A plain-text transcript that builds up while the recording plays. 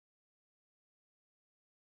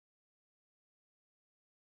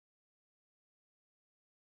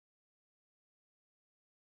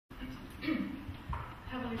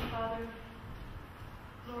Heavenly Father,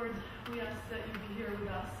 Lord, we ask that you be here with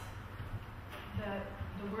us, that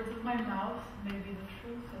the words of my mouth may be the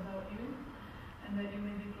truth about you, and that you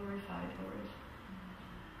may be glorified, Lord.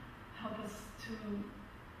 Help us to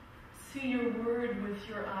see your word with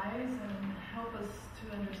your eyes, and help us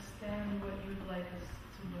to understand what you'd like us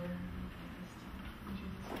to learn this time. In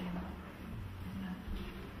Jesus' name I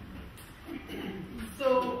pray. Amen.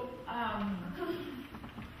 So,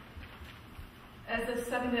 as a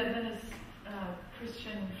Seventh-day Adventist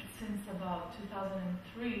Christian since about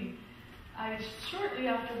 2003, shortly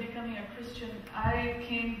after becoming a Christian, I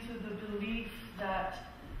came to the belief that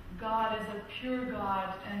God is a pure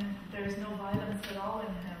God and there's no violence at all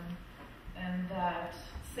in him, and that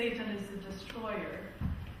Satan is a destroyer.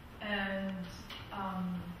 And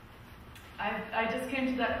I just came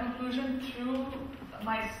to that conclusion through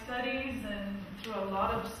my studies and through a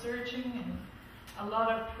lot of searching and a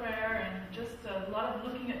lot of prayer and just a lot of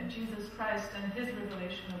looking at Jesus Christ and his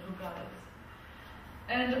revelation of who God is.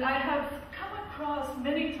 And I have come across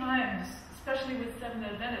many times, especially with Seventh-day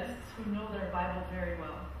Adventists who know their Bible very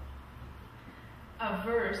well, a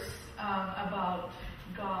verse about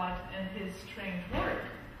God and his strange work.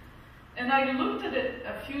 And I looked at it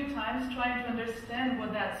a few times trying to understand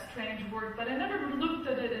what that strange work, but I never looked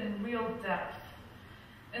at it in real depth.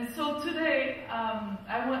 And so today,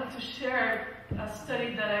 I want to share a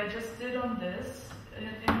study that I just did on this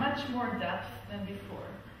in much more depth than before.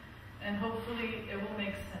 And hopefully it will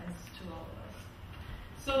make sense to all of us.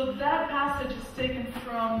 So that passage is taken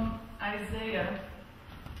from Isaiah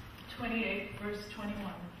 28, verse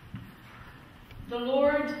 21. The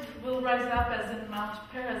Lord will rise up as in Mount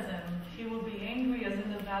Perazim. He will be angry as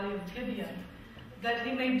in the valley of Gibeon, that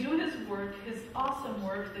he may do his work, his awesome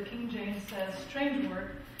work, the King James says, strange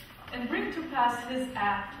work, and bring to pass his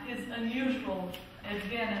act, his unusual,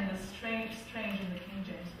 again in the strange in the King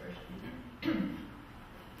James Version.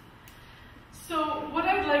 So what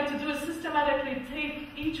I'd like to do is systematically take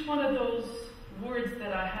each one of those words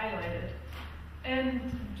that I highlighted and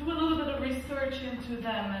do a little bit of research into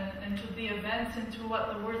them and into the events, into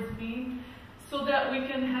what the words mean, so that we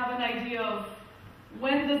can have an idea of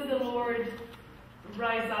when does the Lord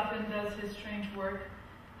rise up and does his strange work,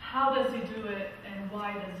 how does he do it, and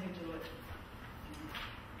why does he do it.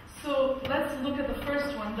 So let's look at the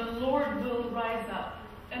first one. The Lord will rise up.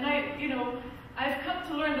 And I've come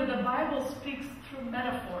to learn that the Bible speaks through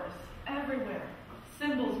metaphors everywhere,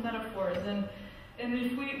 symbols, metaphors, and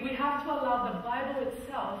if we have to allow the Bible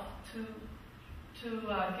itself to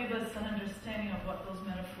give us an understanding of what those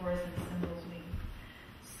metaphors and symbols mean.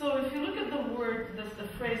 So if you look at the word, the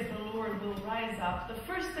phrase, the Lord will rise up, the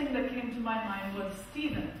first thing that came to my mind was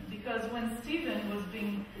Stephen, because when Stephen was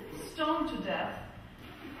being stoned to death,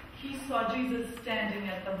 he saw Jesus standing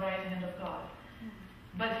at the right hand of God.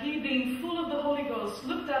 But he, being full of the Holy Ghost,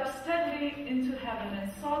 looked up steadily into heaven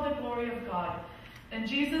and saw the glory of God, and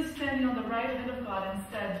Jesus standing on the right hand of God, and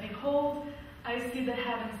said, Behold, I see the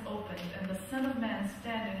heavens opened, and the Son of Man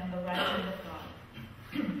standing on the right hand of God.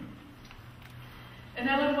 And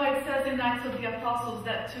Ellen White says in Acts of the Apostles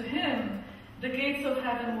that to him the gates of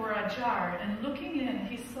heaven were ajar, and looking in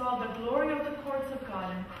he saw the glory of the courts of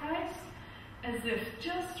God, and Christ as if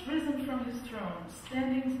just risen from his throne,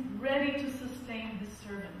 standing ready to sustain his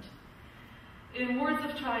servant. In words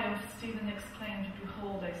of triumph, Stephen exclaimed,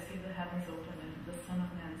 Behold, I see the heavens open, and the Son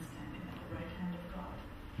of Man standing at the right hand of God.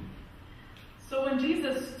 So when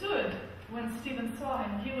Jesus stood, when Stephen saw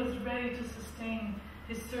him, he was ready to sustain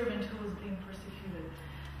his servant who was being persecuted.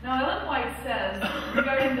 Now, Ellen White says,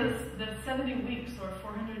 regarding the 70 weeks or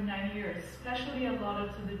 409 years, especially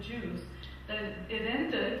allotted to the Jews, that it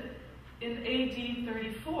ended in AD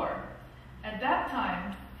 34. At that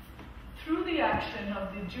time, through the action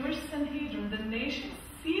of the Jewish Sanhedrin, the nation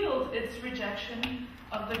sealed its rejection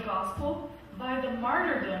of the gospel by the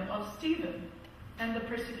martyrdom of Stephen and the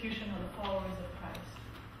persecution of the followers of Christ.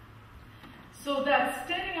 So that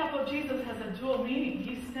standing up of Jesus has a dual meaning.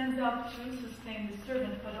 He stands up to sustain his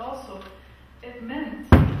servant, but also it meant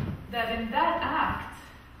that in that act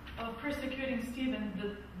of persecuting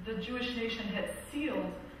Stephen, the Jewish nation had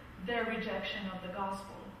sealed their rejection of the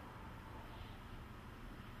gospel.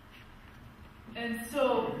 And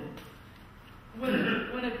so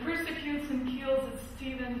when it persecutes and kills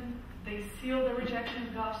Stephen, they seal the rejection of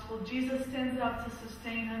the gospel. Jesus stands up to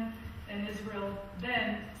sustain him, and Israel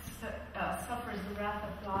then suffers the wrath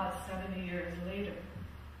of God 70 years later.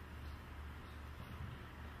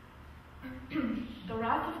 The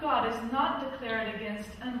wrath of God is not declared against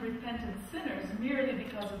unrepentant sinners merely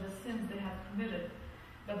because of the sins they have committed,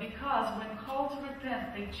 but because when called to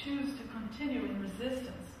repent, they choose to continue in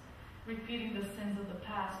resistance repeating the sins of the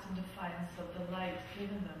past in defiance of the light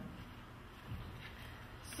given them.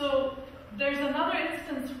 So there's another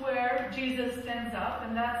instance where Jesus stands up,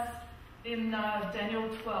 and that's in Daniel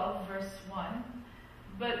 12, verse 1.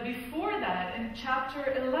 But before that, in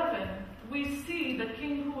chapter 11, we see the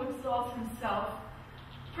king who exalts himself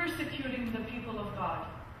persecuting the people of God.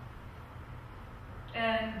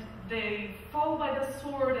 And they fall by the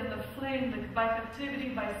sword and the flame, by captivity,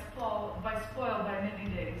 by spoil, by many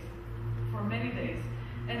days, for many days.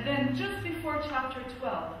 And then just before chapter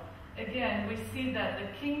 12, again, we see that the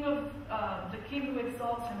king who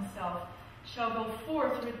exalts himself shall go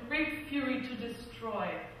forth with great fury to destroy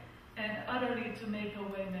and utterly to make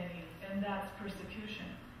away many. And that's persecution.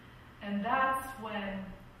 And that's when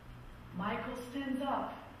Michael stands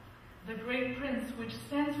up, the great prince, which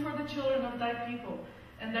stands for the children of thy people.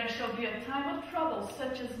 And there shall be a time of trouble,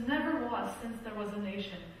 such as never was since there was a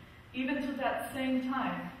nation, even to that same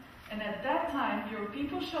time. And at that time your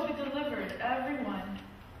people shall be delivered, every one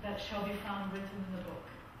that shall be found written in the book.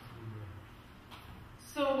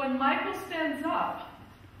 So when Michael stands up,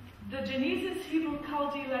 the Genesis Hebrew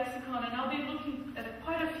Chaldee lexicon, and I'll be looking at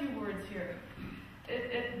quite a few words here.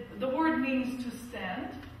 The word means to stand,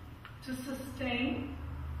 to sustain,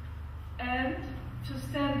 and to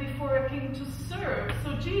stand before a king, to serve.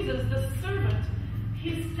 So Jesus, the servant,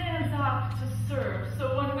 he stands up to serve.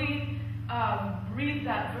 So when we read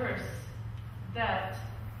that verse, that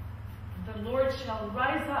the Lord shall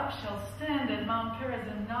rise up, shall stand at Mount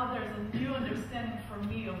Perazim, now there's a new understanding for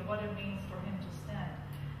me of what it means for him to stand.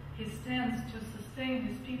 He stands to sustain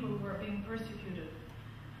his people who are being persecuted,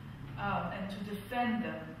 and to defend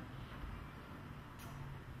them.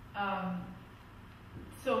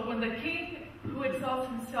 So when the king who exalts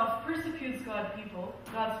himself persecutes God's people,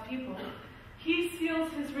 he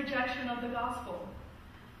seals his rejection of the gospel.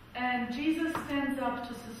 And Jesus stands up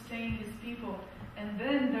to sustain his people. And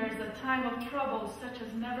then there's a time of trouble such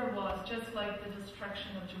as never was, just like the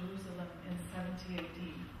destruction of Jerusalem in 70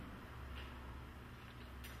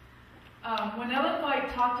 AD. When Ellen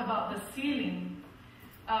White talked about the sealing,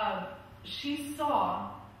 she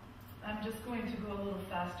saw, I'm just going to go a little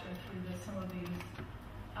faster through some of these.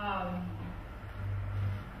 I'll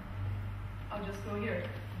just go here.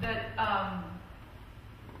 That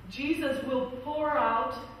Jesus will pour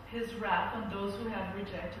out his wrath on those who have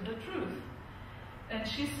rejected the truth. And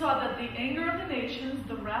she saw that the anger of the nations,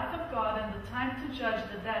 the wrath of God, and the time to judge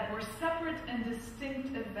the dead were separate and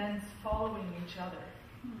distinct events following each other.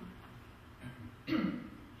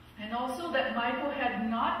 And also that Michael had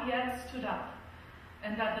not yet stood up,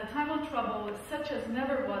 and that the time of trouble, such as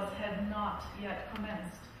never was, had not yet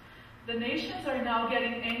commenced. The nations are now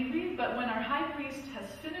getting angry, but when our high priest has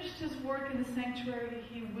finished his work in the sanctuary,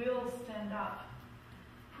 he will stand up,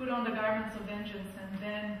 put on the garments of vengeance, and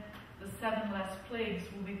then the 7 last plagues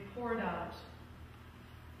will be poured out.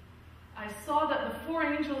 I saw that the 4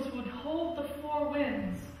 angels would hold the 4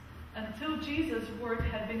 winds until Jesus' work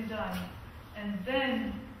had been done. And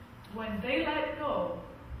then, when they let go,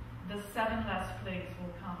 the 7 last plagues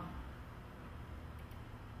will come.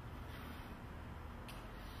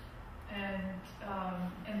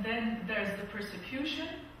 And then there's the persecution.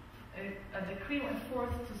 A decree went forth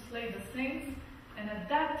to slay the saints. And at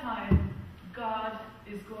that time, God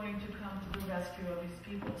is going to come to the rescue of his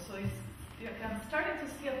people. So I'm starting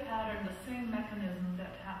to see a pattern, the same mechanism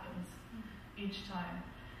that happens each time.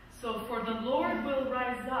 So for the Lord will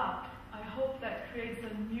rise up, I hope that creates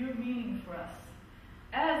a new meaning for us.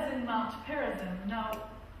 As in Mount Perazim, now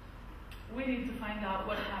we need to find out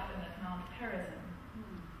what happened at Mount Perazim.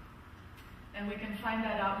 And we can find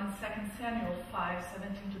that out in 2 Samuel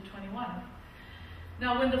 5:17-21.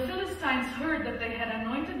 Now when the Philistines heard that they had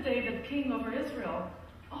anointed David king over Israel,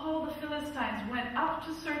 all the Philistines went up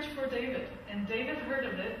to search for David. And David heard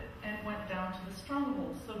of it and went down to the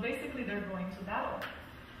strongholds. So basically they're going to battle.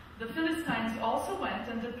 The Philistines also went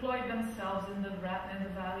and deployed themselves in the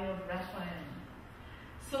valley of Rephaim.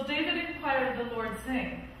 So David inquired of the Lord,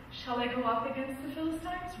 saying, "Shall I go up against the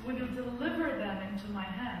Philistines? Will you deliver them into my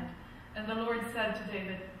hand?" And the Lord said to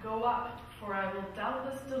David, "Go up, for I will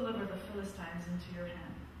doubtless deliver the Philistines into your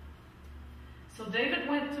hand." So David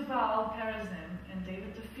went to Baal Perazim, and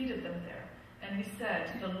David defeated them there. And he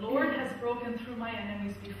said, "The Lord has broken through my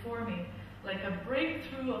enemies before me, like a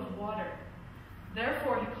breakthrough of water."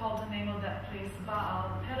 Therefore he called the name of that place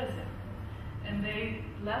Baal Perazim. And they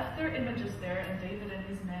left their images there, and David and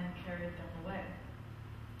his men carried them away.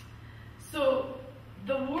 So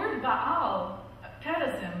the word Baal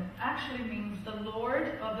Perazim actually means the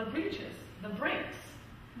Lord of the breaches, the breaks.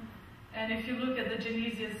 And if you look at the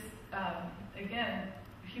Genesis, again,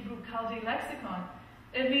 Hebrew Chaldee lexicon,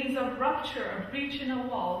 It means a rupture, a breach in a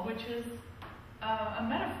wall, which is a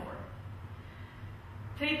metaphor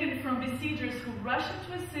taken from besiegers who rush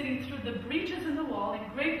into a city through the breaches in the wall in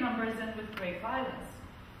great numbers and with great violence.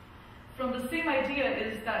 From the same idea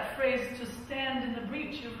is that phrase, to stand in the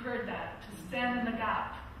breach. You've heard that, to stand in the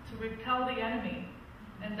gap, to repel the enemy.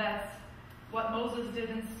 And that's what Moses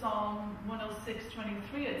did in Psalm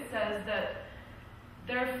 106:23. It says that,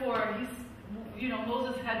 therefore,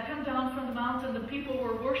 Moses had come down from the mountain, the people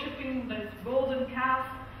were worshiping the golden calf,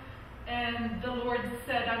 and the Lord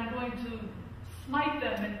said, I'm going to smite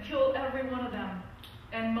them and kill every one of them.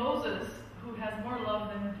 And Moses, who has more love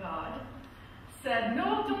than God, said,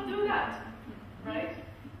 no, don't do that. Right?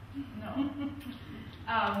 No.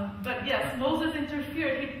 But yes, Moses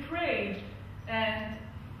interfered. He prayed, and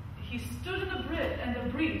he stood in the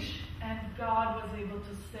breach, and God was able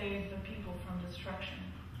to save the people from destruction.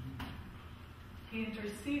 He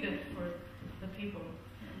interceded for the people.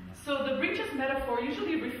 So the breaches metaphor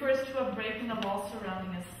usually refers to a break in the wall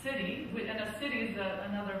surrounding a city, and a city is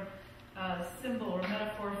another symbol or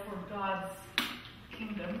metaphor for God's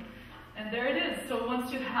kingdom. And there it is. So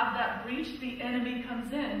once you have that breach, the enemy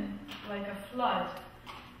comes in like a flood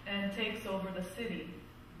and takes over the city.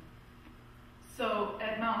 So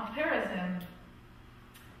at Mount Perazim,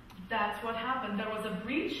 that's what happened. There was a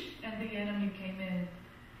breach and the enemy came in.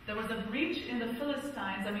 There was a breach in the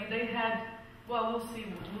Philistines. I mean, they had, well, we'll see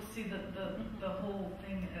the whole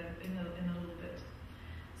thing in a little bit.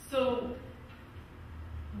 So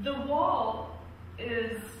the wall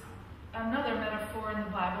is another metaphor in the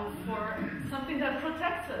Bible for something that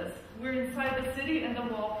protects us. We're inside the city and the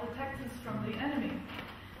wall protects us from the enemy.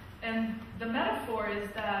 And the metaphor is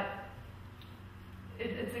that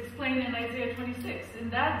it's explained in Isaiah 26. In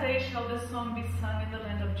that day shall this song be sung in the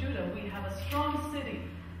land of Judah. We have a strong city.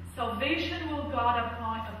 Salvation will God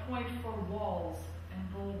appoint for walls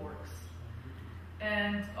and bulwarks.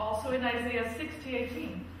 And also in Isaiah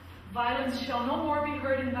 60:18. Violence shall no more be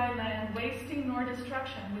heard in thy land, wasting nor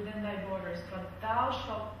destruction within thy borders, but thou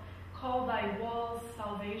shalt call thy walls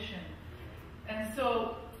salvation. And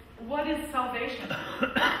so, what is salvation?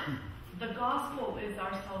 The gospel is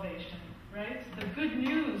our salvation, right? The good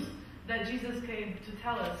news that Jesus came to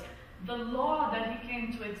tell us. The law that he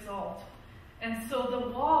came to exalt. And so the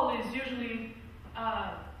wall is usually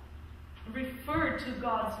referred to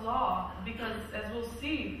God's law, because as we'll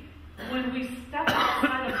see, when we step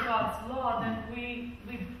outside of God's law, then we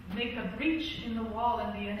make a breach in the wall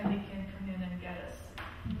and the enemy can come in and get us.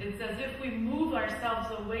 It's as if we move ourselves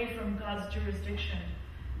away from God's jurisdiction,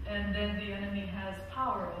 and then the enemy has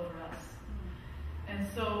power over us. And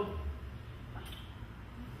so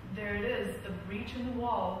there it is, the breach in the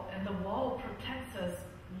wall, and the wall protects us.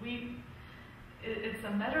 It's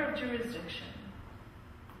a matter of jurisdiction.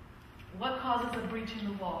 What causes a breach in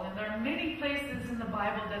the wall? And there are many places in the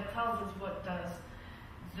Bible that tells us what does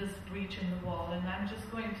this breach in the wall. And I'm just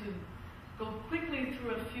going to go quickly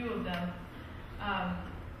through a few of them.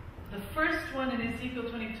 The first one in Ezekiel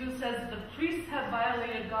 22 says, the priests have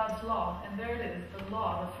violated God's law. And there it is, the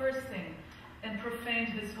law, the first thing, and profaned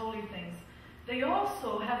his holy things. They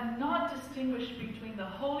also have not distinguished between the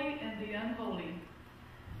holy and the unholy.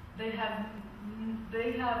 They have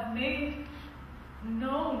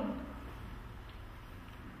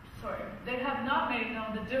not made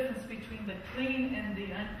known the difference between the clean and the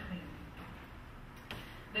unclean.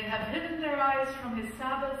 They have hidden their eyes from his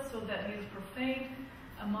Sabbath so that he is profaned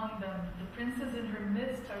among them. The princes in her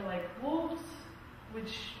midst are like wolves,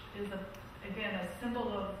 which is, again, a symbol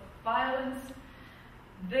of violence.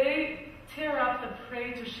 They tear up the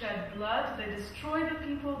prey to shed blood. They destroy the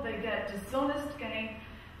people. They get dishonest gain.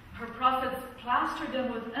 Her prophets plaster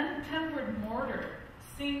them with untempered mortar,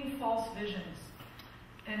 seeing false visions,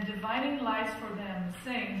 and divining lies for them,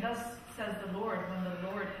 saying, thus says the Lord, when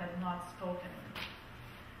the Lord had not spoken.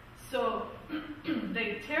 So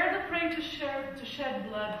they tear the prey to shed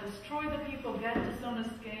blood, destroy the people, get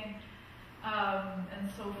dishonest gain, and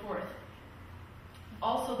so forth.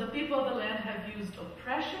 Also, the people of the land have used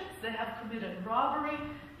oppressions. They have committed robbery.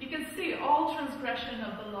 You can see all transgression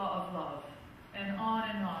of the law of love, and on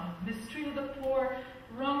and on. Mistreated the poor,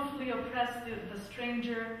 wrongfully oppressed the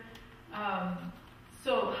stranger.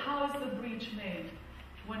 So how is the breach made?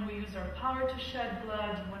 When we use our power to shed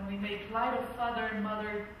blood, when we make light of father and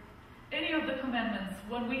mother, any of the commandments,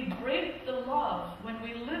 when we break the law, when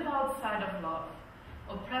we live outside of love,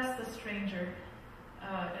 oppress the stranger,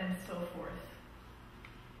 and so forth.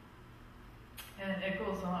 And it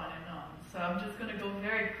goes on and on. So I'm just going to go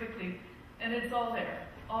very quickly, and it's all there.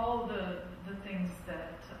 All the things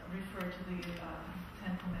that refer to the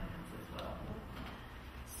Ten Commandments as well.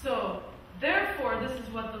 So Therefore, this is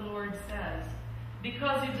what the Lord says.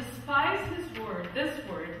 Because you despise this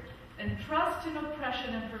word, and trust in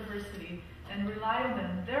oppression and perversity, and rely on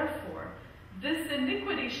them, therefore, this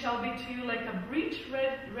iniquity shall be to you like a breach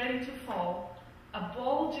ready to fall, a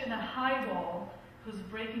bulge in a high wall, whose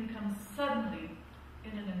breaking comes suddenly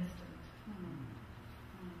in an instant.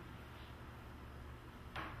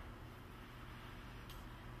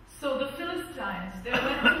 So the Philistines, they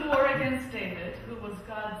went to war against David, who was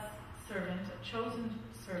God's servant, a chosen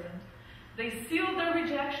servant. They sealed their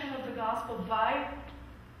rejection of the gospel by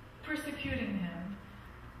persecuting him.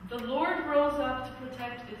 The Lord rose up to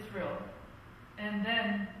protect Israel, and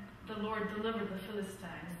then the Lord delivered the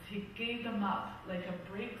Philistines. He gave them up like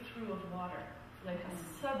a breakthrough of water, like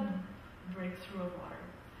a sudden breakthrough of water.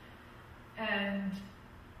 And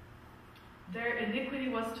their iniquity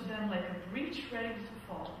was to them like a breach ready to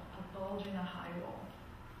fall, a bulge in a high wall,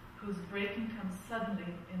 whose breaking comes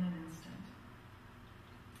suddenly in an instant.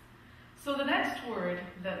 So the next word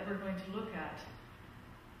that we're going to look at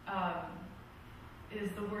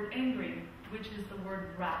is the word angry, which is the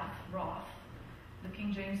word wrath. The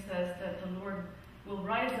King James says that the Lord will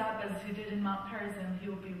rise up as he did in Mount Perazim. He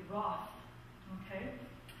will be wroth. Okay?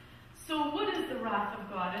 So what is the wrath of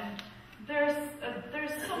God? And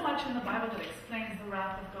there's so much in the Bible that explains the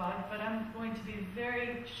wrath of God, but I'm going to be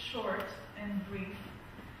very short and brief.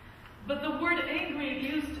 But the word angry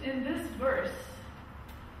used in this verse,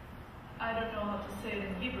 I don't know how to say it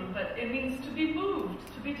in Hebrew, but it means to be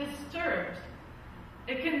moved, to be disturbed.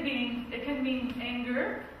 It can mean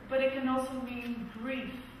anger, but it can also mean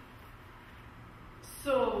grief.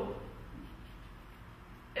 So,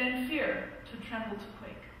 and fear, to tremble, to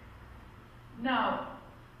quake. Now,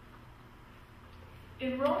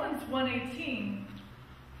 in Romans 1:18,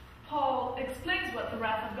 Paul explains what the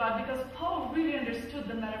wrath of God, because Paul really understood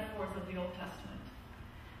the metaphors of the Old Testament.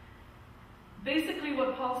 Basically,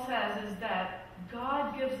 what Paul says is that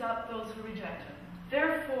God gives up those who reject him.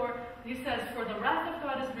 Therefore, he says, for the wrath of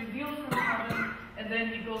God is revealed from heaven, and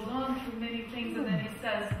then he goes on through many things, and then he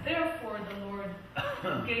says, therefore the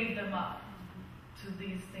Lord gave them up to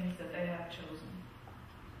these things that they have chosen.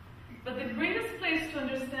 But the greatest place to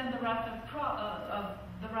understand the wrath of God,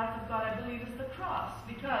 I believe, is the cross,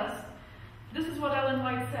 because this is what Ellen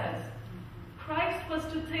White says. Christ was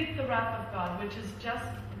to take the wrath of God,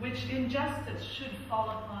 which in justice should fall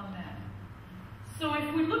upon man. So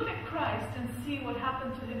if we look at Christ and see what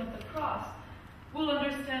happened to him at the cross, we'll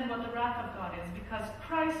understand what the wrath of God is, because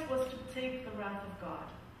Christ was to take the wrath of God.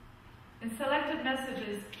 In Selected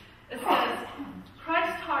Messages, it says,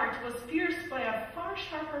 Christ's heart was pierced by a far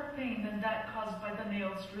sharper pain than that caused by the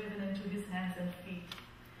nails driven into his hands and feet.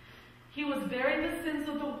 He was bearing the sins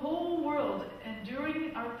of the whole world,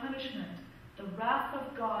 enduring our punishment, the wrath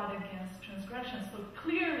of God against transgression. So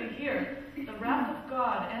clearly here, the wrath of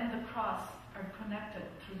God and the cross are connected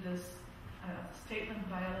through this statement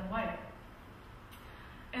by Ellen White.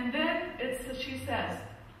 And then she says,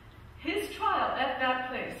 his trial at that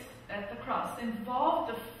place, at the cross,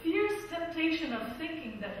 involved the fierce temptation of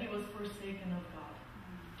thinking that he was forsaken of God.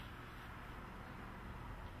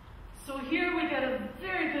 So here we get a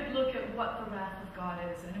very good look at what the wrath of God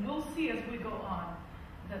is, and we'll see as we go on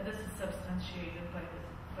that this is substantiated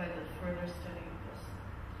by the further study of this.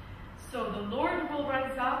 So the Lord will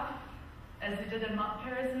rise up as he did in Mount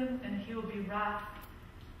Perazim, and he will be wrath.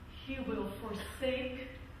 He will forsake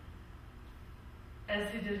as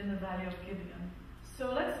he did in the Valley of Gibeon.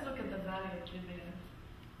 So let's look at the Valley of Gibeon.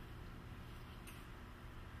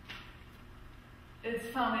 It's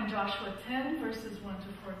found in Joshua 10, verses 1 to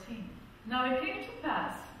 14. Now it came to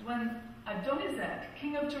pass, when Adonizedek,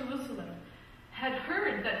 king of Jerusalem, had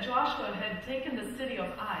heard that Joshua had taken the city of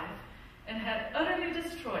Ai, and had utterly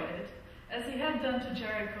destroyed it, as he had done to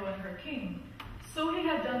Jericho and her king, so he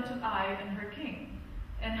had done to Ai and her king,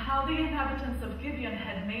 and how the inhabitants of Gibeon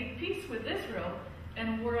had made peace with Israel,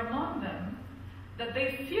 and were among them, that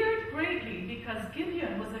they feared greatly, because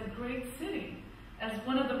Gibeon was a great city, as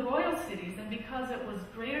one of the royal cities, and because it was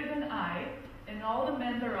greater than Ai, and all the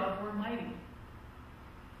men thereof were mighty.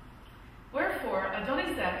 Wherefore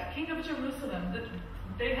Adonizedek, king of Jerusalem,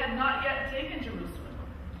 they had not yet taken Jerusalem,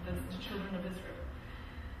 the children of Israel,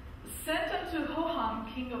 sent unto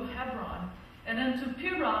Hoham, king of Hebron, and unto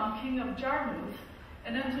Piram, king of Jarmuth,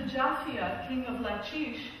 and unto Japhia, king of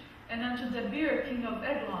Lachish, and unto Debir, king of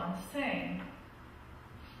Eglon, saying,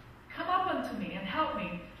 come up unto me, and help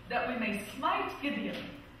me, that we may smite Gibeon.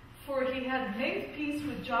 For he had made peace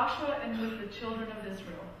with Joshua and with the children of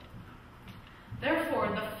Israel. Therefore,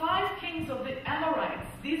 the 5 kings of the Amorites,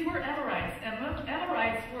 these were Amorites, and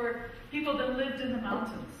Amorites were people that lived in the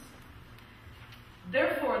mountains.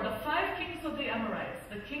 Therefore, the 5 kings of the Amorites,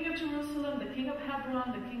 the king of Jerusalem, the king of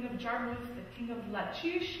Hebron, the king of Jarmuth, the king of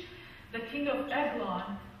Lachish, the king of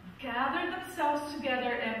Eglon, gathered themselves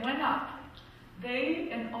together and went up, they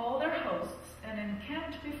and all their hosts, and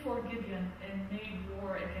encamped before Gibeon and made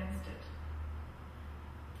war against it.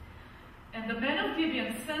 And the men of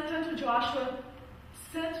Gibeon sent unto Joshua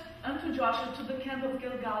to the camp of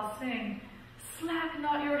Gilgal, saying, Slack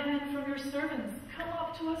not your hand from your servants. Come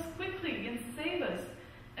up to us quickly and save us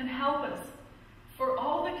and help us. For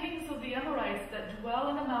all the kings of the Amorites that dwell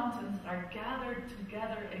in the mountains are gathered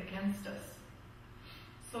together against us.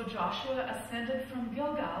 So Joshua ascended from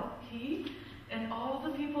Gilgal, he and all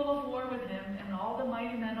the people of war with him, and all the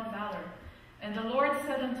mighty men of valor. And the Lord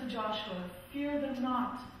said unto Joshua, Fear them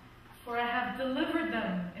not, for I have delivered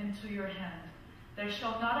them into your hand. There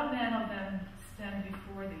shall not a man of them stand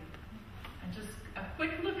before thee. And just a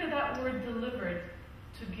quick look at that word delivered,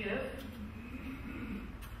 to give.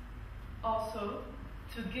 Also,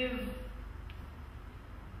 to give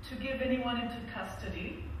anyone into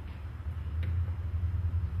custody,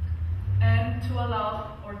 and to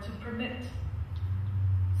allow or to permit.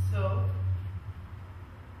 So,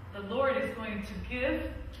 the Lord is going to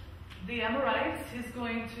give the Amorites, he's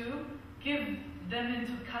going to give them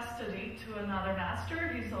into custody to another master.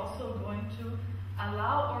 He's also going to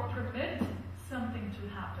allow or permit something to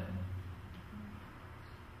happen.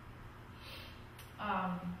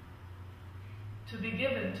 To be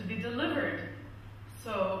given, to be delivered.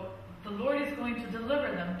 So the Lord is going to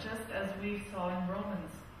deliver them, just as we saw in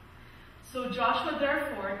Romans. So Joshua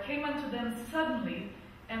therefore came unto them suddenly,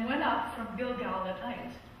 and went up from Gilgal at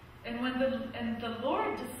night. And the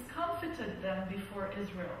Lord discomfited them before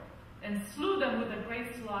Israel, and slew them with a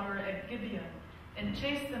great slaughter at Gibeon, and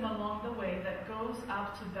chased them along the way that goes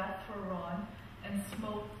up to Beth-horon, and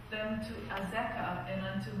smote them to Azekah and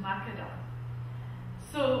unto Makkedah.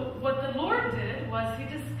 So what the Lord did was he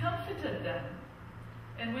discomfited them.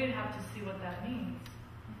 And we'd have to see what that means.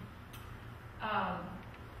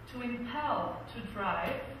 To impel, to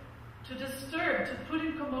drive, to disturb, to put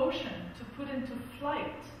in commotion, to put into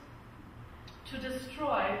flight, to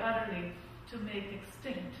destroy utterly, to make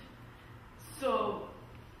extinct. So,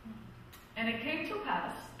 and it came to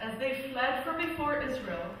pass, as they fled from before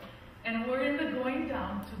Israel, and were in the going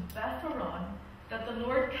down to Beth-horon, that the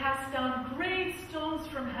Lord cast down great stones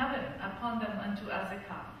from heaven upon them unto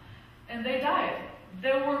Azekah. And they died.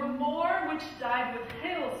 There were more which died with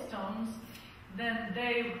hailstones than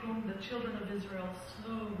they whom the children of Israel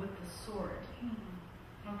slew with the sword.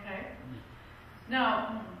 Okay?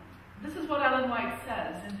 Now, this is what Ellen White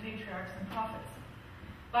says in Patriarchs and Prophets.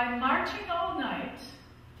 By marching all night,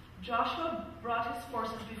 Joshua brought his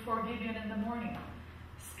forces before Gibeon in the morning.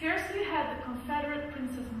 Scarcely had the Confederate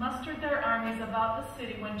princes mustered their armies about the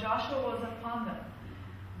city when Joshua was upon them.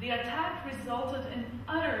 The attack resulted in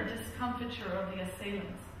utter discomfiture of the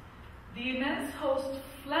assailants. The immense host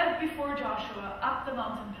fled before Joshua up the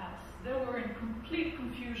mountain pass. They were in complete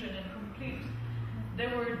confusion and they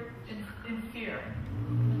were in fear.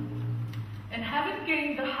 And having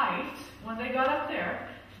gained the height, when they got up there,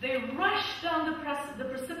 they rushed down the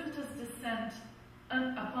precipitous descent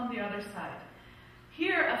upon the other side.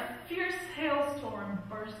 Here a fierce hailstorm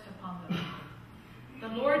burst upon them. The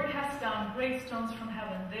Lord cast down great stones from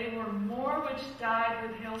heaven. They were more which died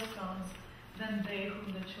with hailstones than they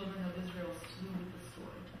whom the children of Israel slew with the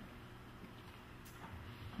sword.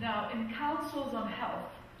 Now, in Counsels on Health,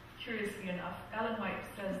 curiously enough, Ellen White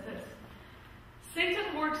says this: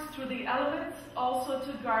 Satan works through the elements also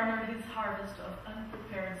to garner his harvest of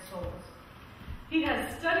unprepared souls. He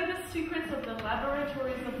has studied the secrets of the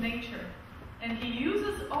laboratories of nature, and he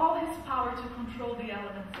uses all his power to control the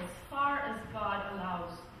elements as far as God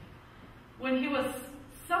allows. When he was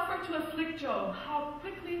suffered to afflict Job, how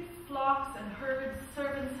quickly flocks and herds,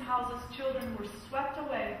 servants, houses, children were swept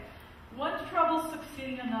away, one trouble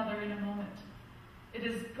succeeding another in a moment. It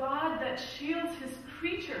is God that shields his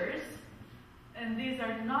creatures, and these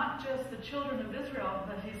are not just the children of Israel,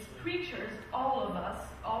 but his creatures, all of us,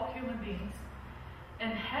 all human beings,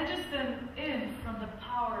 and hedges them in from the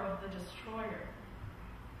power of the destroyer.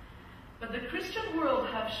 But the Christian world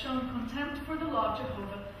have shown contempt for the law of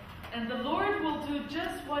Jehovah, and the Lord will do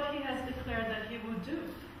just what he has declared that he would do.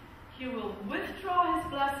 He will withdraw his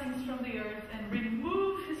blessings from the earth and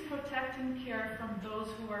remove his protecting care from those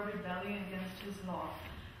who are rebelling against his law,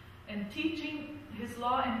 and teaching his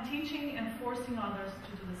law and teaching and forcing others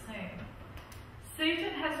to do the same.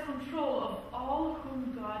 Satan has control of all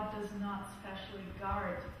whom God does not specially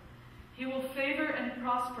guard. He will favor and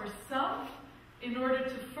prosper some in order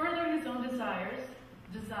to further his own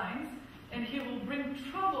designs, and he will bring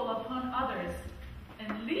trouble upon others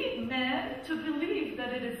and lead men to believe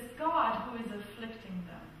that it is God who is afflicting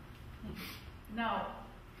them. Now,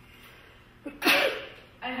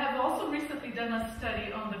 I have also recently done a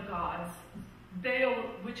study on the gods. Baal,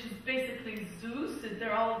 which is basically Zeus,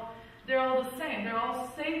 they're all the same. They're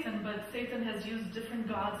all Satan, but Satan has used different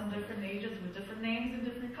gods in different ages with different names in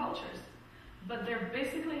different cultures. But they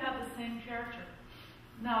basically have the same character.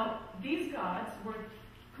 Now, these gods were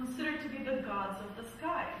considered to be the gods of the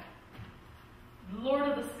sky, Lord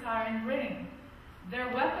of the sky and rain. Their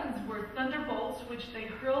weapons were thunderbolts, which they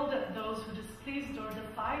hurled at those who displeased or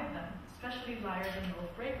defied them, especially liars and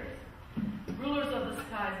oath breakers. Rulers of the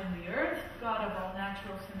skies and the earth, God of all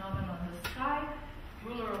natural phenomena in the sky,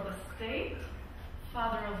 ruler of the state,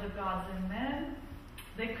 father of the gods and men.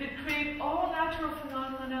 They could create all natural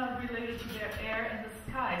phenomena related to their air and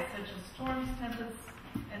the sky, such as storms, tempests,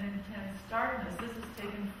 and intense darkness. This is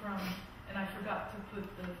taken from, and I forgot to put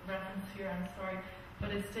the reference here, I'm sorry,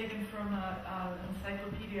 but it's taken from an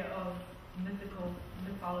encyclopedia of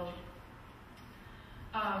mythology.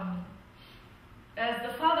 As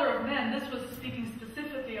the father of men, this was speaking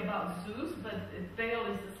specifically about Zeus, but Baal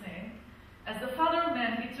is the same. As the father of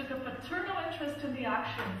men, he took a paternal interest in the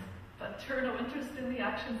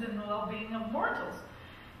actions and well-being of mortals.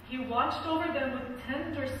 He watched over them with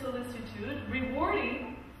tender solicitude,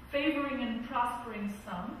 rewarding, favoring, and prospering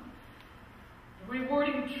some,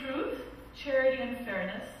 rewarding truth, charity, and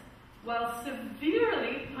fairness, while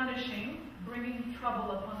severely punishing, bringing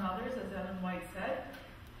trouble upon others, as Ellen White said,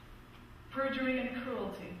 perjury and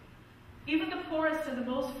cruelty. Even the poorest and the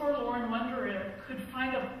most forlorn wanderer could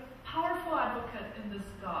find a powerful advocate in this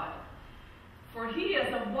God. For he,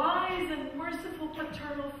 as a wise and merciful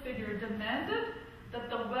paternal figure, demanded that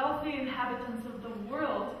the wealthy inhabitants of the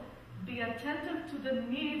world be attentive to the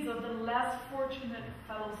needs of the less fortunate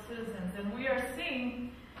fellow citizens. And we are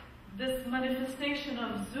seeing this manifestation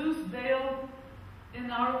of Zeus, Baal in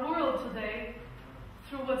our world today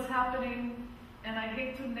through what's happening, and I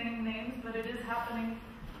hate to name names, but it is happening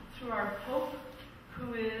through our Pope,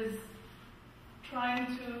 who is trying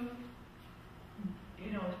to,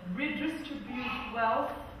 redistribute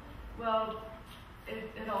wealth. Well,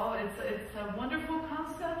 it's a wonderful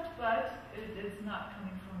concept, but it's not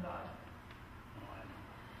coming from God.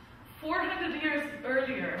 400 years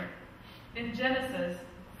earlier, in Genesis,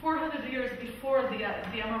 400 years before the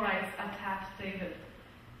Amorites attacked David,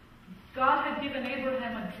 God had given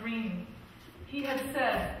Abraham a dream. He had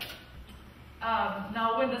said,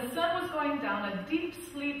 now when the sun was going down, a deep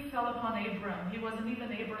sleep fell upon Abram. He wasn't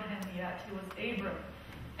even Abraham yet, he was Abram.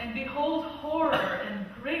 And behold, horror and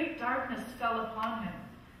great darkness fell upon him.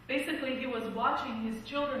 Basically, he was watching his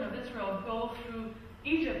children of Israel go through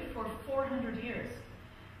Egypt for 400 years.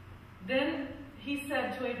 Then he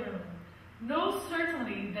said to Abram, know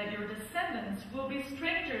certainly that your descendants will be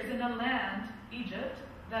strangers in a land, Egypt,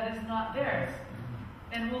 that is not theirs,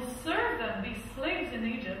 and will serve them, be slaves in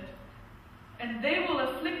Egypt, and they will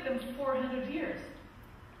afflict them 400 years.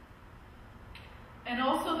 And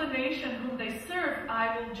also the nation whom they serve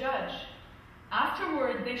I will judge.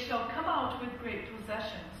 Afterward they shall come out with great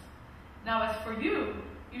possessions. Now as for you,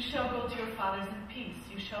 you shall go to your fathers in peace.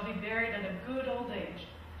 You shall be buried at a good old age.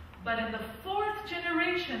 But in the fourth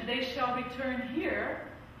generation they shall return here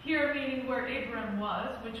meaning where Abram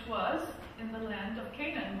was, which was in the land of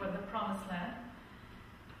Canaan, where the promised land.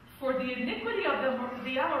 For the iniquity of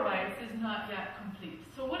the Amorites is not yet complete.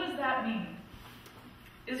 So what does that mean?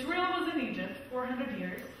 Israel was in Egypt 400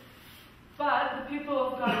 years, but the people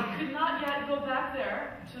of God could not yet go back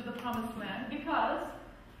there to the promised land because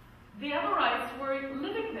the Amorites were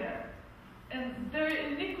living there, and their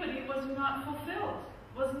iniquity was not fulfilled,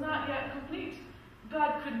 was not yet complete.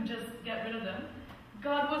 God couldn't just get rid of them.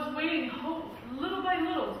 God was waiting, little by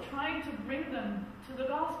little, trying to bring them to the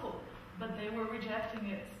gospel, but they were rejecting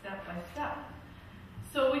it step by step.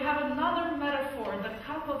 So we have another metaphor, the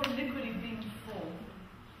cup of iniquity being full.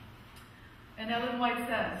 And Ellen White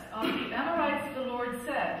says, of the Amorites the Lord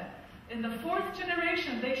said, in the fourth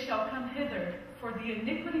generation they shall come hither, for the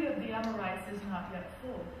iniquity of the Amorites is not yet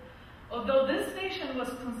full. Although this nation was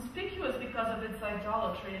conspicuous because of its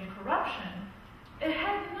idolatry and corruption, it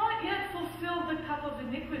had not yet fulfilled the cup of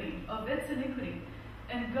its iniquity,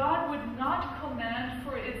 and God would not command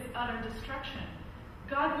for its utter destruction.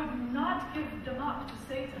 God would not give them up to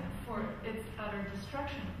Satan for its utter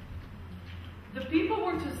destruction. The people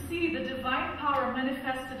were to see the divine power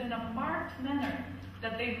manifested in a marked manner,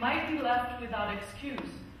 that they might be left without excuse.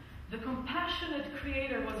 The compassionate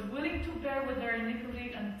Creator was willing to bear with their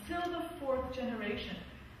iniquity until the fourth generation.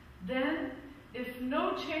 Then, if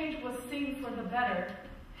no change was seen for the better,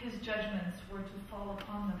 his judgments were to fall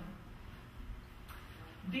upon them.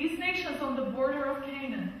 These nations on the border of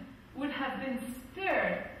Canaan would have been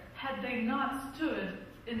spared had they not stood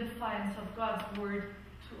in defiance of God's word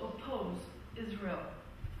to oppose Israel.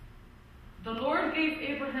 The Lord gave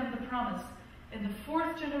Abraham the promise, in the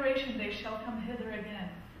fourth generation they shall come hither again,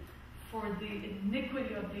 for the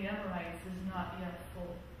iniquity of the Amorites is not yet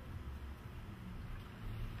full.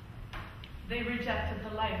 They rejected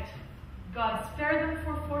the light. God spared them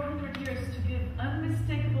for 400 years to give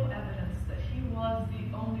unmistakable evidence that he was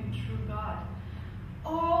the only true God.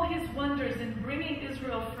 All his wonders in bringing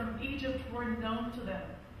Israel from Egypt were known to them.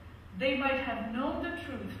 They might have known the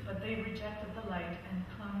truth, but they rejected the light and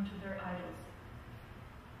clung to their idols.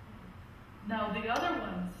 Now the other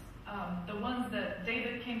ones, the ones that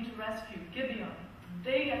David came to rescue, Gibeon,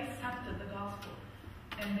 they accepted the gospel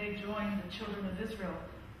and they joined the children of Israel.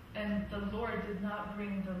 And the Lord did not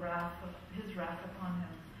bring his wrath upon him.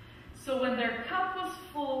 So when their cup was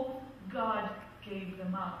full, God gave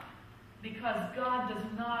them up. Because God does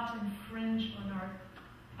not infringe on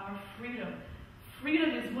our freedom. Freedom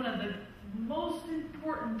is one of the most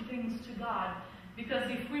important things to God. Because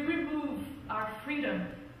if we remove our freedom,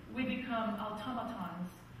 we become automatons.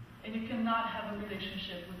 And you cannot have a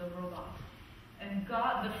relationship with a robot. And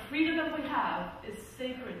God, the freedom that we have is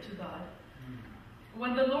sacred to God.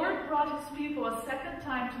 When the Lord brought his people a second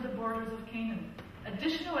time to the borders of Canaan,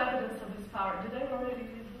 additional evidence of his power. Did I already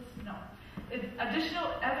give this? No.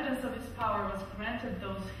 Additional evidence of his power was granted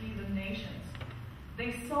those heathen nations.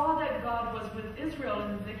 They saw that God was with Israel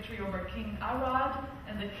in the victory over King Arad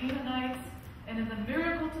and the Canaanites, and in the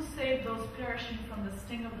miracle to save those perishing from the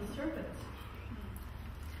sting of the serpents.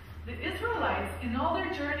 The Israelites, in all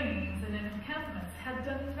their journeyings and encampments, had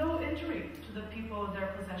done no injury to the people of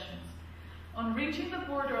their possessions. On reaching the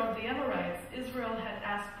border of the Amorites, Israel had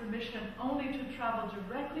asked permission only to travel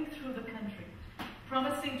directly through the country,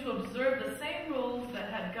 promising to observe the same rules that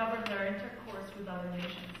had governed their intercourse with other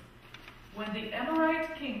nations. When the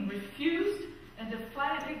Amorite king refused and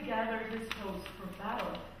defiantly gathered his hosts for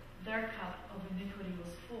battle, their cup of iniquity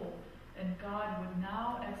was full, and God would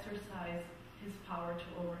now exercise his power to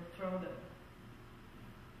overthrow them.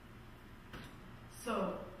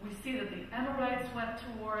 So, we see that the Amorites went to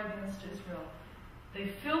war against Israel. They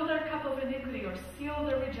filled their cup of iniquity or sealed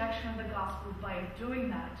their rejection of the gospel by doing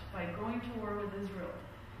that, by going to war with Israel.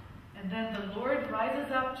 And then the Lord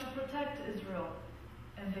rises up to protect Israel,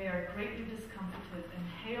 and they are greatly discomfited, and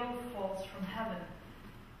hail falls from heaven,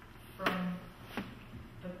 from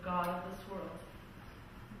the God of this world.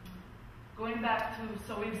 Going back to,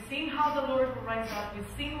 so we've seen how the Lord will rise up.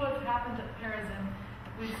 We've seen what happened at Perazim.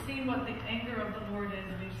 We've seen what the anger of the Lord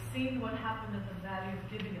is. We've seen what happened at the valley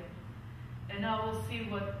of Gibeon. And now we'll see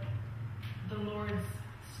what the Lord's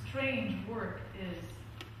strange work is.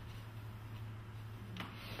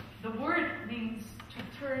 The word means to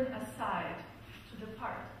turn aside, to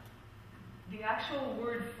depart. The actual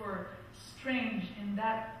word for strange in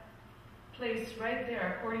that place right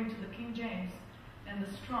there, according to the King James and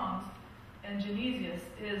the Strongs and Genesius,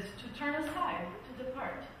 is to turn aside, to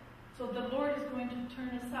depart. So the Lord is going to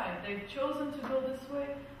turn aside. They've chosen to go this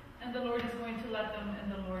way, and the Lord is going to let them,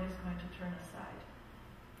 and the Lord is going to turn aside.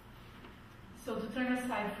 So to turn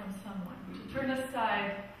aside from someone, to turn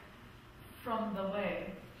aside from the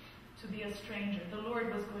way, to be a stranger. The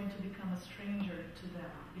Lord was going to become a stranger to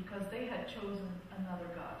them because they had chosen another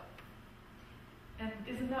God. And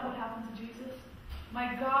isn't that what happened to Jesus?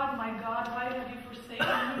 My God, why have you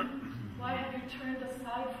forsaken me? Why have you turned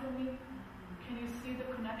aside from me? Can you see the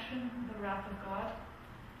connection, the wrath of God?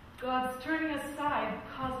 God's turning aside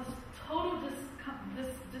causes total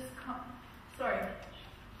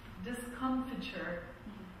discomfiture.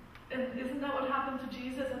 And isn't that what happened to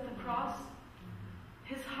Jesus at the cross?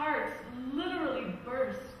 His heart literally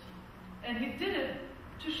burst. And he did it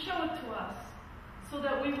to show it to us, so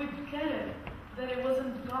that we would get it, that it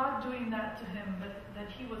wasn't God doing that to him, but that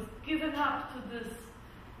he was given up to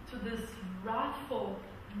this wrathful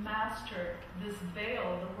master, this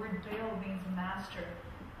Baal. The word Baal means master.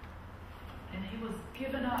 And he was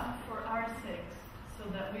given up for our sakes, so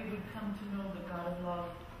that we would come to know the God of love.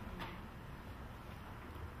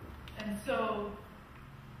 And so,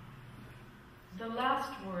 the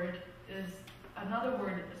last word is another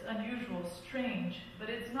word. It's unusual, strange, but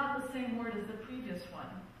it's not the same word as the previous one.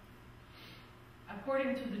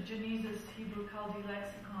 According to the Genesis Hebrew Chaldee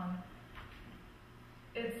lexicon,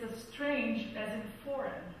 it's a strange as in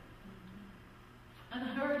foreign,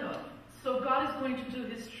 unheard of. So God is going to do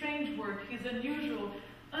his strange work, his unusual,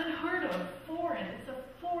 unheard of, foreign. It's a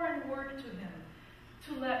foreign work to him,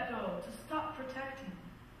 to let go, to stop protecting.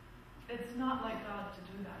 It's not like God to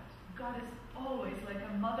do that. God is always like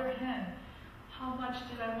a mother hen, how much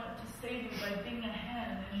did I want to save you by being a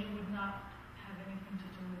hen and you would not have anything to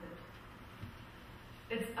do with it?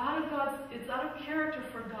 It's out of character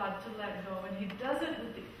for God to let go, and He does it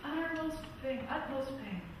with the utmost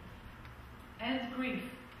pain and grief,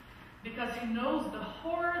 because He knows the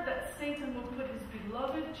horror that Satan will put His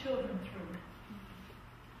beloved children through.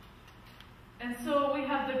 And so we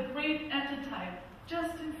have the great antitype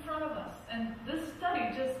just in front of us, and this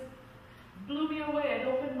study just blew me away. It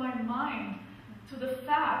opened my mind to the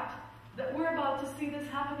fact that we're about to see this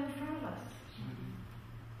happen in front of us.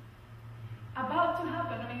 About to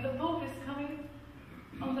happen. I mean, the Pope is coming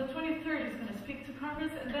on the 23rd. He's going to speak to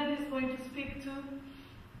Congress, and then he's going to speak to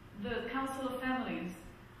the Council of Families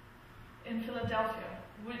in Philadelphia,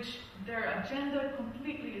 which their agenda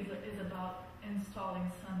completely is about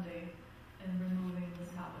installing Sunday and removing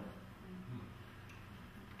the Sabbath.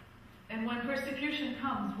 And when persecution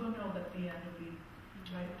comes, we'll know that the end will be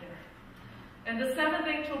right there. And the seventh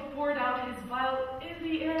angel poured out his vial in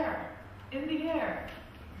the air. In the air.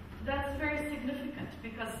 That's very significant,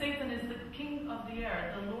 because Satan is the king of the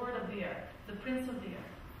air, the lord of the air, the prince of the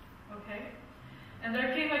air. Okay? And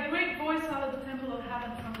there came a great voice out of the temple of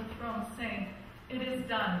heaven from the throne, saying, "It is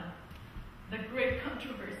done. The great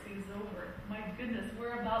controversy is over." My goodness,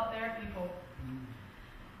 we're about there, people.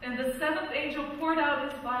 And the seventh angel poured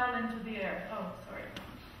out his vial into the air. Oh, sorry.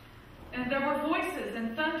 And there were voices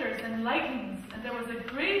and thunders and lightnings, and there was a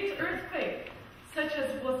great earthquake, such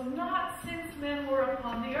as was not since men were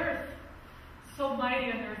upon the earth. So mighty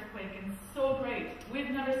an earthquake and so great. We've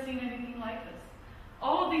never seen anything like this.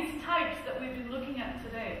 All of these types that we've been looking at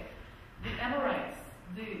today, the Amorites,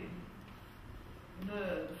 the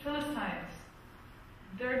Philistines,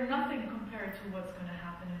 they're nothing compared to what's going to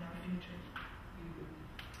happen in our future.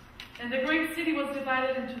 And the great city was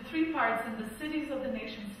divided into 3 parts, and the cities of the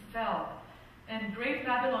nations fell. And great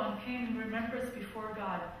Babylon came in remembrance before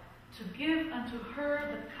God, to give unto her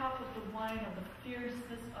the cup of the wine of the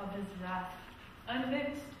fierceness of His wrath.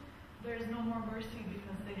 Unmixed, there is no more mercy,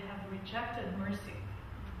 because they have rejected mercy.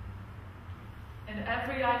 And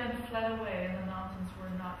every island fled away, and the mountains were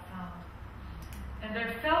not found. And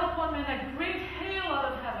there fell upon men a great hail out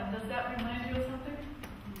of heaven. Does that remind you of something?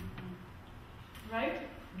 Right?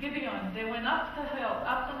 Gibeon, they went up the hill,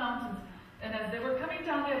 up the mountains, and as they were coming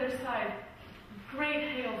down the other side, great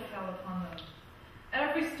hail fell upon them.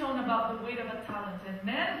 Every stone about the weight of a talent. And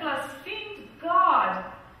men blasphemed God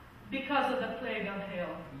because of the plague of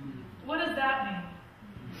hail. What does that mean?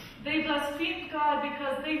 They blasphemed God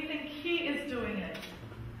because they think He is doing it.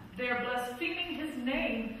 They are blaspheming His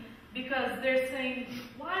name because they're saying,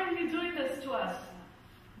 "Why are you doing this to us?"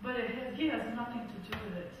 But He has nothing to do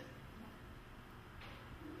with it.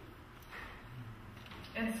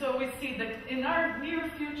 And so we see that in our near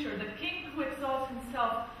future, the king who exalts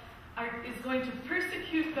himself is going to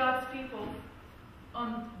persecute God's people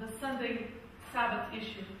on the Sunday Sabbath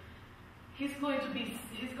issue. He's going to be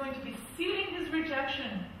sealing his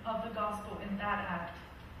rejection of the gospel in that act.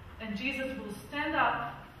 And Jesus will stand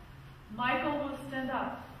up, Michael will stand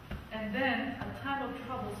up, and then a time of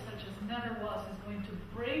trouble such as never was is going to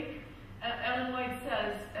break, Ellen White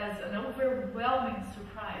says, as an overwhelming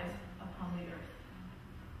surprise upon the earth.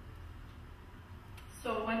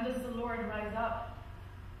 So when does the Lord rise up?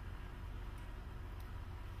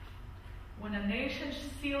 When a nation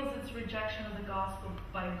seals its rejection of the gospel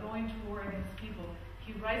by going to war against people,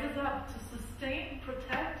 He rises up to sustain,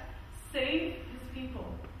 protect, save His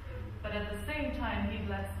people. But at the same time, He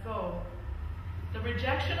lets go. The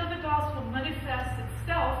rejection of the gospel manifests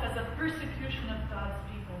itself as a persecution of God's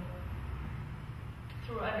people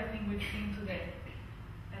through everything we've seen today.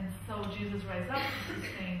 And so Jesus rises up to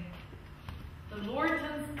sustain. The Lord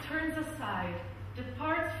turns aside,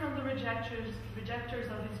 departs from the rejectors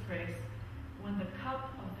of His grace, when the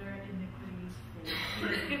cup of their iniquity is full.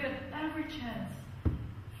 He has given every chance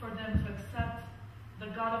for them to accept the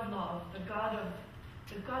God of love, the God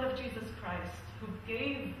of Jesus Christ, who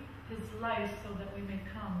gave His life so that we may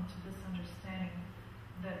come to this understanding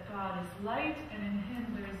that God is light, and in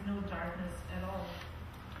Him there is no darkness at all.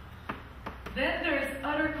 Then there is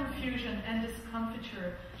utter confusion and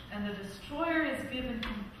discomfiture, and the destroyer is given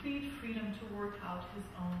complete freedom to work out his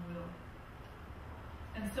own will.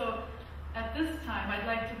 And so, at this time, I'd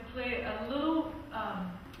like to play a little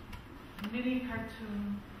mini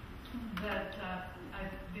cartoon that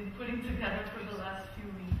I've been putting together for the last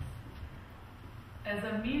few weeks. As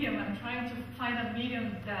a medium, I'm trying to find a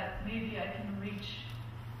medium that maybe I can reach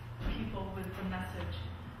people with the message.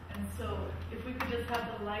 And so, if we could just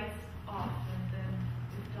have the lights off, and then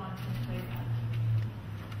if Don can play that.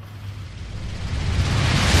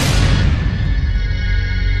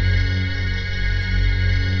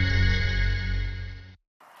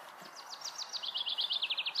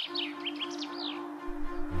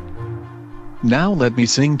 Now let me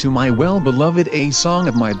sing to my well-beloved a song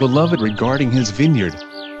of my beloved regarding his vineyard.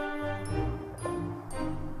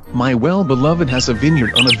 My well-beloved has a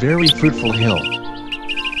vineyard on a very fruitful hill.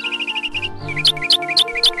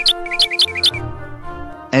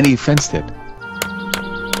 And he fenced it,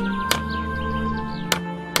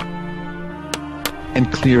 and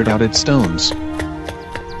cleared out its stones,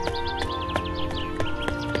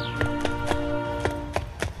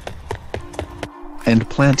 and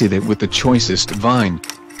planted it with the choicest vine.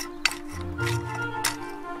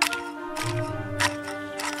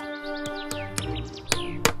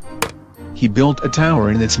 He built a tower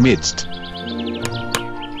in its midst,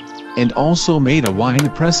 and also made a wine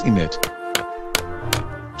press in it.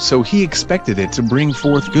 So he expected it to bring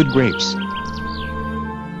forth good grapes.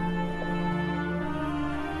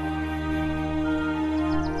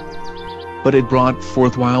 But it brought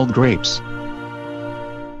forth wild grapes.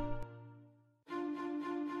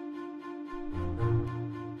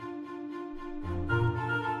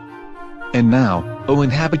 And now, O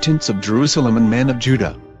inhabitants of Jerusalem and men of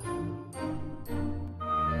Judah,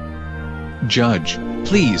 judge,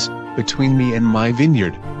 please, between me and my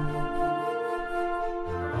vineyard.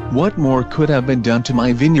 What more could have been done to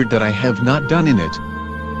my vineyard that I have not done in it?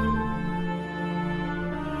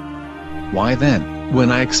 Why then,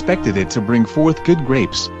 when I expected it to bring forth good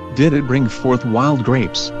grapes, did it bring forth wild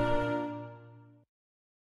grapes?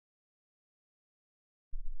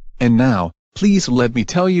 And now, please let me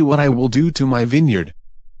tell you what I will do to my vineyard.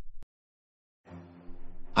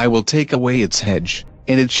 I will take away its hedge,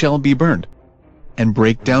 and it shall be burned, and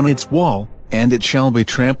break down its wall, and it shall be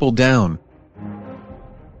trampled down.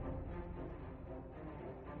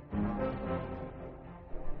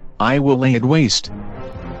 I will lay it waste.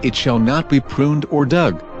 It shall not be pruned or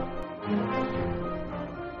dug.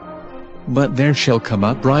 But there shall come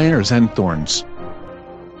up briars and thorns.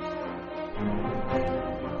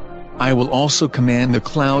 I will also command the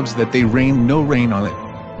clouds that they rain no rain on it.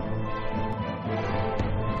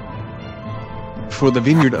 For the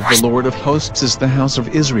vineyard of the Lord of hosts is the house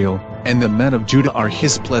of Israel, and the men of Judah are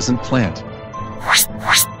his pleasant plant.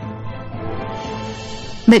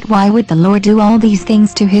 But why would the Lord do all these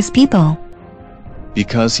things to his people?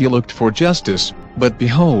 Because he looked for justice, but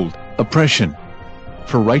behold, oppression.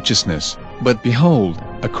 For righteousness, but behold,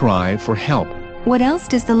 a cry for help. What else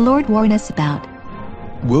does the Lord warn us about?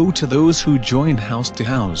 Woe to those who join house to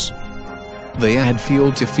house. They add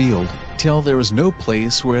field to field, till there is no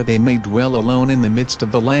place where they may dwell alone in the midst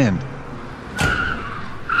of the land.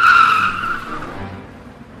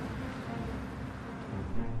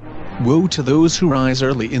 Woe to those who rise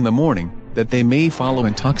early in the morning, that they may follow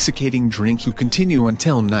intoxicating drink, who continue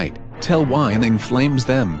until night, till wine inflames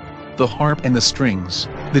them. The harp and the strings,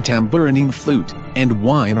 the tambourine flute, and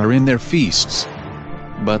wine are in their feasts.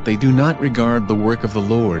 But they do not regard the work of the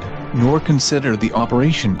Lord, nor consider the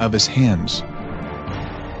operation of his hands.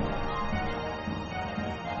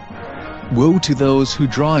 Woe to those who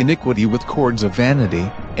draw iniquity with cords of vanity,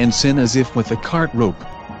 and sin as if with a cart rope.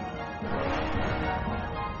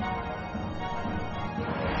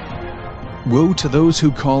 Woe to those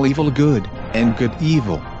who call evil good, and good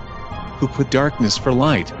evil, who put darkness for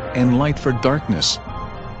light, and light for darkness,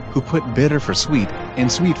 who put bitter for sweet,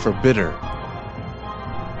 and sweet for bitter.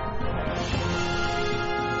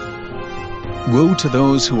 Woe to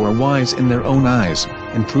those who are wise in their own eyes,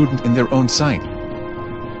 and prudent in their own sight.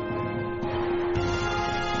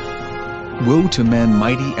 Woe to men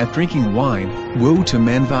mighty at drinking wine, woe to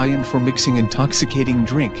men valiant for mixing intoxicating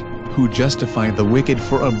drink, who justify the wicked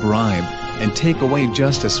for a bribe, and take away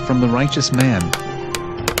justice from the righteous man.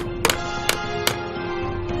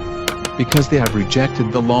 Because they have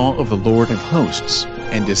rejected the law of the Lord of hosts,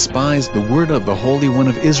 and despised the word of the Holy One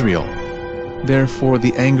of Israel. Therefore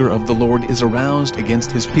the anger of the Lord is aroused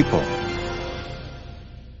against his people.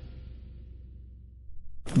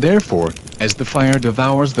 Therefore, as the fire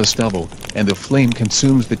devours the stubble, and the flame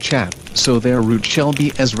consumes the chaff, so their root shall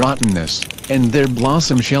be as rottenness, and their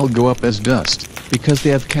blossom shall go up as dust, because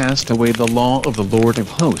they have cast away the law of the Lord of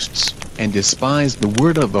hosts, and despised the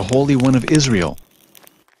word of the Holy One of Israel.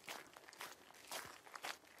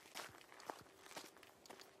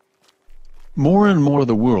 More and more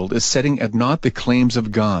the world is setting at naught the claims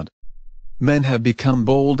of God. Men have become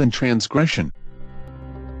bold in transgression.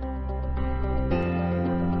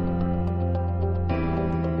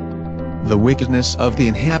 The wickedness of the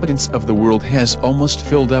inhabitants of the world has almost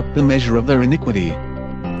filled up the measure of their iniquity.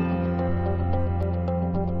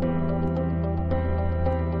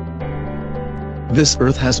 This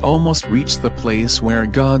earth has almost reached the place where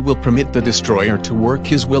God will permit the destroyer to work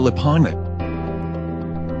his will upon it.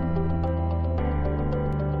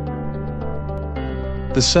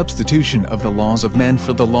 the substitution of the laws of man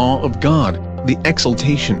for the law of God, the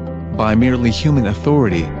exaltation, by merely human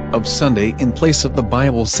authority, of Sunday in place of the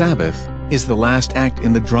Bible Sabbath, is the last act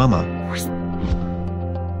in the drama.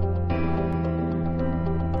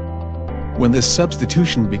 When this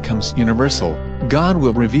substitution becomes universal, God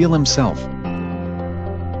will reveal himself.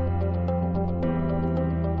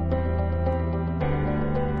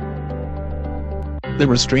 The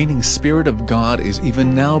restraining spirit of God is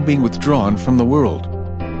even now being withdrawn from the world.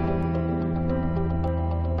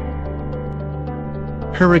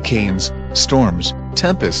 Hurricanes, storms,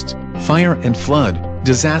 tempests, fire and flood,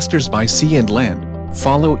 disasters by sea and land,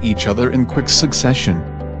 follow each other in quick succession.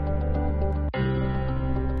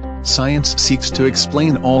 Science seeks to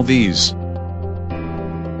explain all these.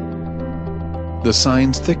 The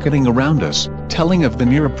signs thickening around us, telling of the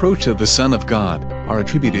near approach of the Son of God, are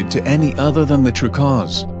attributed to any other than the true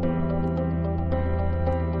cause.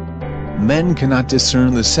 Men cannot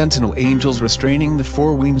discern the sentinel angels restraining the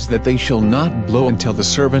four winds that they shall not blow until the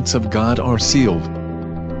servants of God are sealed.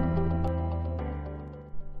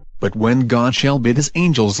 But when God shall bid his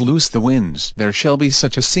angels loose the winds, there shall be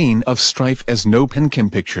such a scene of strife as no pen can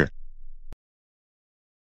picture.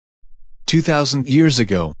 2,000 years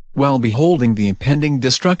ago, while beholding the impending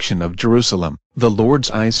destruction of Jerusalem, the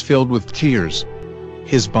Lord's eyes filled with tears.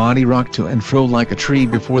 His body rocked to and fro like a tree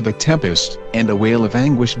before the tempest, and a wail of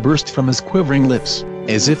anguish burst from his quivering lips,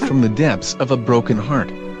 as if from the depths of a broken heart.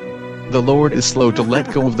 The Lord is slow to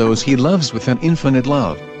let go of those he loves with an infinite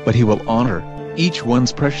love, but he will honor each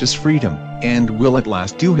one's precious freedom, and will at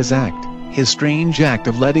last do his act, his strange act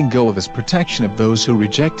of letting go of his protection of those who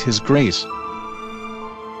reject his grace.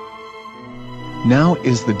 Now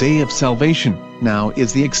is the day of salvation, now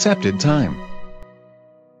is the accepted time.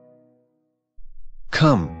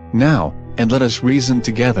 Come, now, and let us reason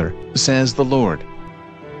together, says the Lord.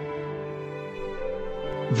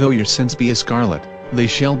 Though your sins be as scarlet, they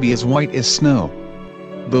shall be as white as snow.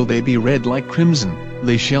 Though they be red like crimson,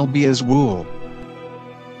 they shall be as wool.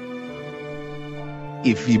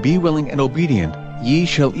 If ye be willing and obedient, ye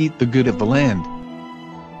shall eat the good of the land.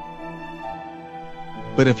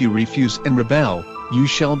 But if you refuse and rebel, you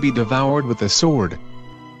shall be devoured with the sword.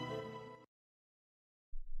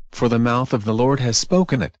 For the mouth of the Lord has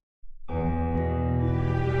spoken it.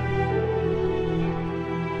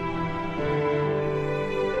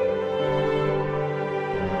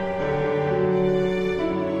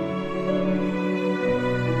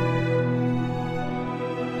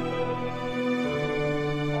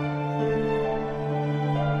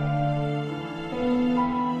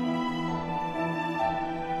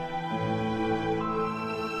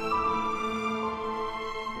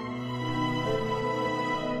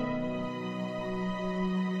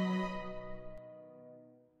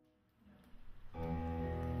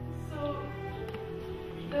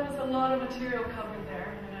 There was a lot of material covered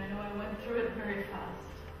there, and I know I went through it very fast,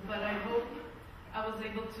 but I hope I was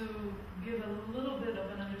able to give a little bit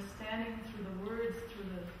of an understanding through the words, through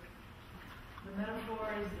the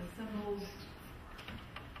metaphors, the symbols.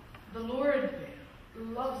 The Lord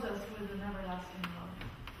loves us with an everlasting love,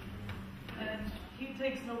 and he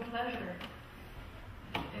takes no pleasure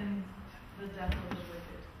in the death of the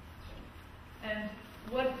wicked. And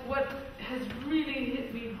what has really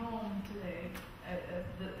hit me home today,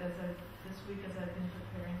 this week as I've been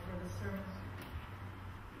preparing for the sermon,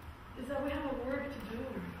 is that we have a work to do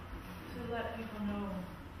to let people know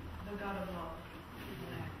the God of love.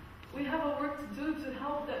 We have a work to do to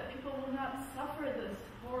help that people will not suffer this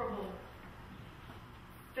horrible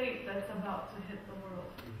fate that's about to hit the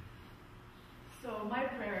world. So my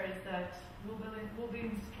prayer is that we'll be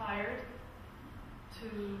inspired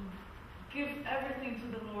to give everything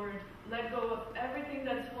to the Lord, let go of everything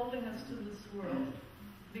that's holding us to this world,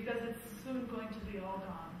 because it's soon going to be all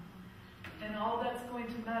gone. And all that's going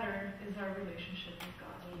to matter is our relationship with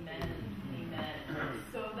God. Amen. Amen.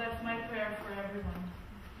 So that's my prayer for everyone.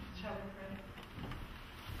 Shall we pray?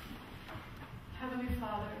 Heavenly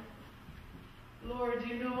Father, Lord,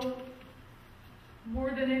 you know,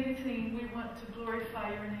 more than anything, we want to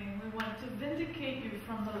glorify your name. We want to vindicate you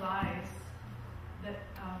from the lies that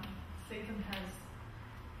Satan has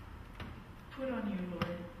put on you,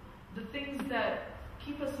 Lord. The things that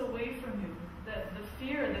keep us away from you, the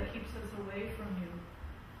fear that keeps us away from you.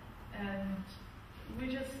 And we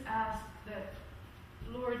just ask that,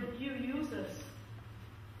 Lord, you use us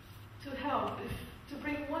to help, to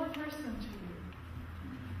bring one person to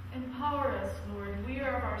you. Empower us, Lord. We of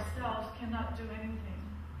ourselves cannot do anything.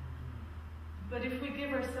 But if we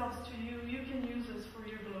give ourselves to you, you can use us for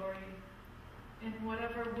your glory in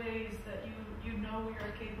whatever ways that you know we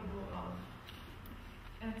are capable of.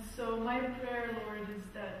 And so my prayer, Lord, is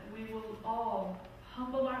that we will all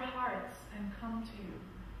humble our hearts and come to you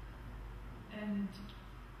and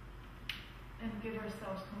give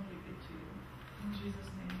ourselves completely to you. In Jesus'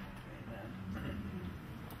 name.